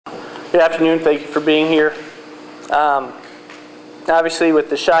Good afternoon. Thank you for being here. Obviously, with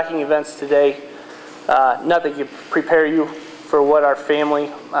the shocking events today, nothing can prepare you for what our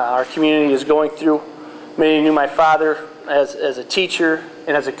family, our community is going through. Many knew my father as a teacher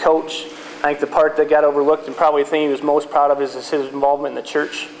and as a coach. I think the part that got overlooked and probably the thing he was most proud of is his involvement in the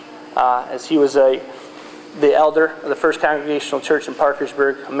church, as he was the elder of the First Congregational Church in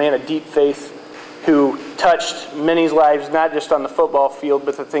Parkersburg, a man of deep faith who touched many's lives, not just on the football field,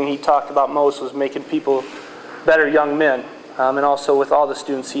 but the thing he talked about most was making people better young men, and also with all the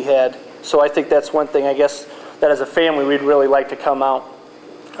students he had. So I think that's one thing, I guess, that as a family we'd really like to come out.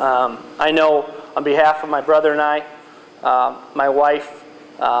 I know on behalf of my brother and I, my wife,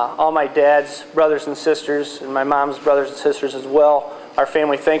 all my dad's brothers and sisters, and my mom's brothers and sisters as well, our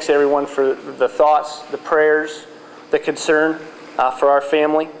family thanks everyone for the thoughts, the prayers, the concern for our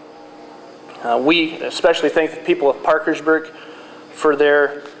family. We especially thank the people of Parkersburg for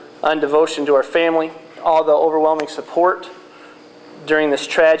their undevotion to our family, all the overwhelming support during this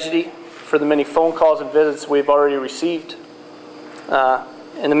tragedy, for the many phone calls and visits we've already received.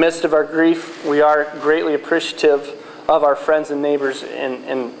 In the midst of our grief, we are greatly appreciative of our friends and neighbors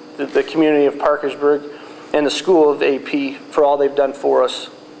in the community of Parkersburg and the school of AP for all they've done for us.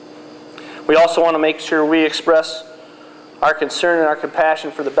 We also want to make sure we express our concern and our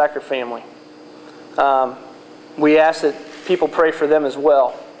compassion for the Becker family. We ask that people pray for them as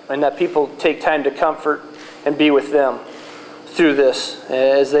well, and that people take time to comfort and be with them through this,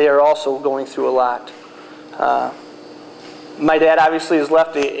 as they are also going through a lot. My dad obviously has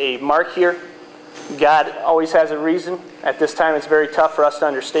left a mark here. God always has a reason. At this time it's very tough for us to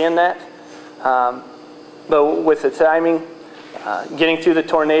understand that. But with the timing, getting through the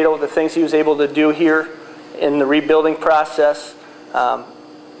tornado, the things he was able to do here in the rebuilding process,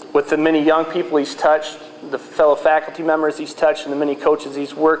 with the many young people he's touched, the fellow faculty members he's touched, and the many coaches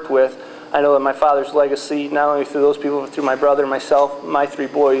he's worked with, I know that my father's legacy, not only through those people, but through my brother, myself, my three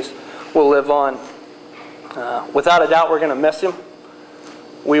boys, will live on. Without a doubt, we're going to miss him.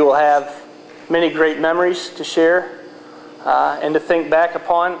 We will have many great memories to share and to think back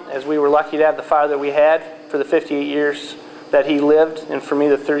upon, as we were lucky to have the father that we had for the 58 years that he lived, and for me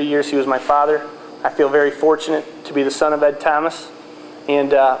the 30 years he was my father. I feel very fortunate to be the son of Ed Thomas.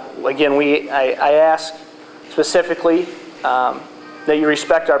 And again, I ask specifically that you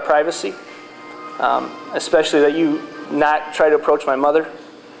respect our privacy, especially that you not try to approach my mother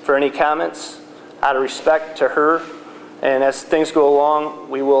for any comments, out of respect to her. And as things go along,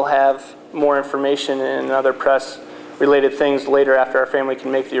 we will have more information and other press-related things later after our family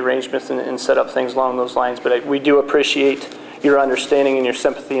can make the arrangements and set up things along those lines. But we do appreciate your understanding and your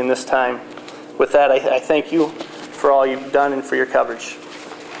sympathy in this time. With that, I thank you for all you've done and for your coverage.